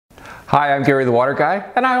Hi, I'm Gary the Water Guy,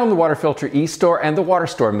 and I own the water filter eStore and the Water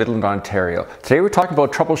Store, Midland, Ontario. Today we're talking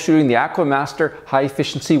about troubleshooting the Aquamaster High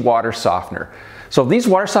Effiency water softener. So these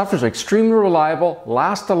water softeners are extremely reliable,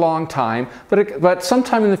 last a long time, but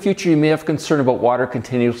sometime in the future you may have concern about water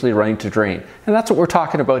continuously running to drain. And that's what we're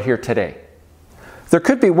talking about here today. There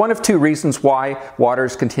could be one of two reasons why water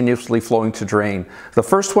is continuously flowing to drain. The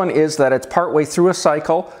first one is that it's partway through a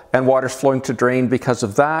cycle and water is flowing to drain because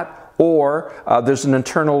of that, or there's an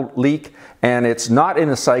internal leak and it's not in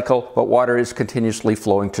a cycle, but water is continuously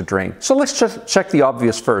flowing to drain. So let's just check the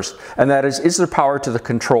obvious first, and that is there power to the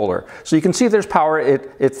controller? So you can see there's power.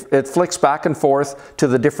 It flicks back and forth to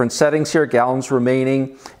the different settings here, gallons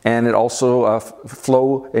remaining, and it also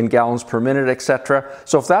flow in gallons per minute, etc.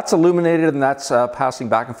 So if that's illuminated and that's passing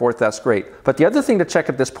back and forth, that's great. But the other thing to check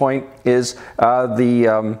at this point is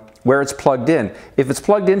where it's plugged in. If it's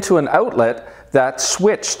plugged into an outlet that's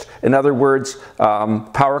switched, in other words,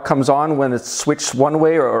 power comes on when it's switched one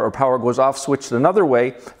way or power goes off switched another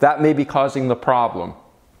way, that may be causing the problem.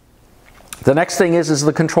 The next thing is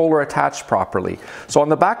the controller attached properly? So on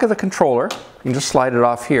the back of the controller, you can just slide it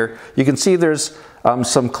off here, you can see there's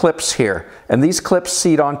some clips here, and these clips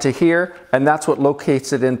seat onto here, and that's what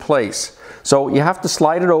locates it in place. So you have to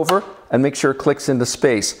slide it over and make sure it clicks into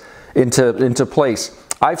place.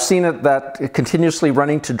 I've seen it that continuously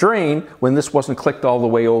running to drain when this wasn't clicked all the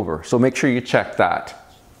way over. So make sure you check that.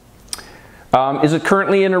 Is it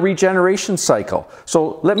currently in a regeneration cycle?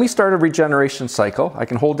 So let me start a regeneration cycle. I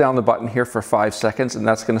can hold down the button here for 5 seconds and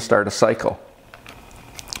that's going to start a cycle.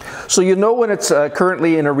 So you know when it's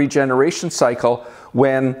currently in a regeneration cycle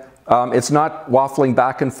when it's not waffling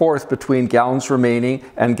back and forth between gallons remaining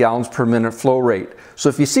and gallons per minute flow rate. So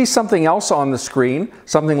if you see something else on the screen,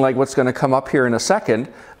 something like what's going to come up here in a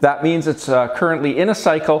second, that means it's currently in a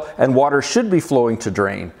cycle and water should be flowing to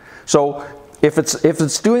drain. So if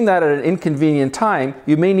it's doing that at an inconvenient time,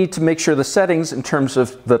 you may need to make sure the settings in terms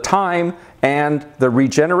of the time and the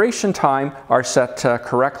regeneration time are set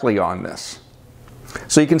correctly on this.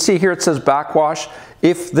 So you can see here it says backwash.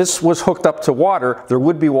 If this was hooked up to water, there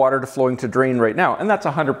would be water flowing to drain right now, and that's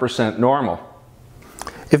 100% normal.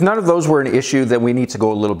 If none of those were an issue, then we need to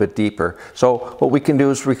go a little bit deeper. So what we can do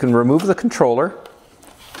is we can remove the controller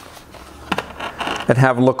and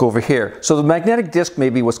have a look over here. So the magnetic disc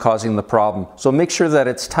maybe was causing the problem. So make sure that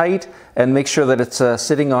it's tight and make sure that it's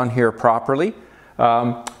sitting on here properly.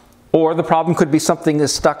 Or the problem could be something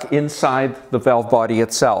is stuck inside the valve body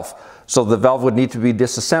itself. So the valve would need to be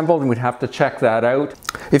disassembled and we'd have to check that out.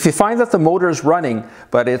 If you find that the motor is running,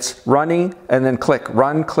 but it's running and then click,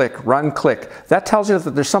 run, click, that tells you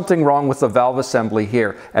that there's something wrong with the valve assembly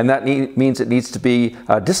here. And that means it needs to be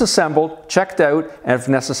disassembled, checked out, and if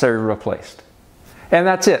necessary, replaced. And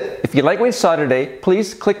that's it. If you like what you saw today,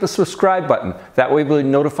 please click the subscribe button. That way you'll be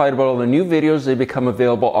notified about all the new videos as they become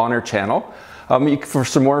available on our channel. For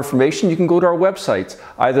some more information, you can go to our websites,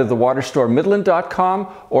 either thewaterstoremidland.com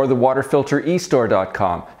or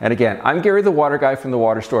thewaterfiltereStore.com. And again, I'm Gary the Water Guy from the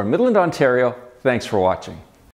Water Store, Midland, Ontario. Thanks for watching.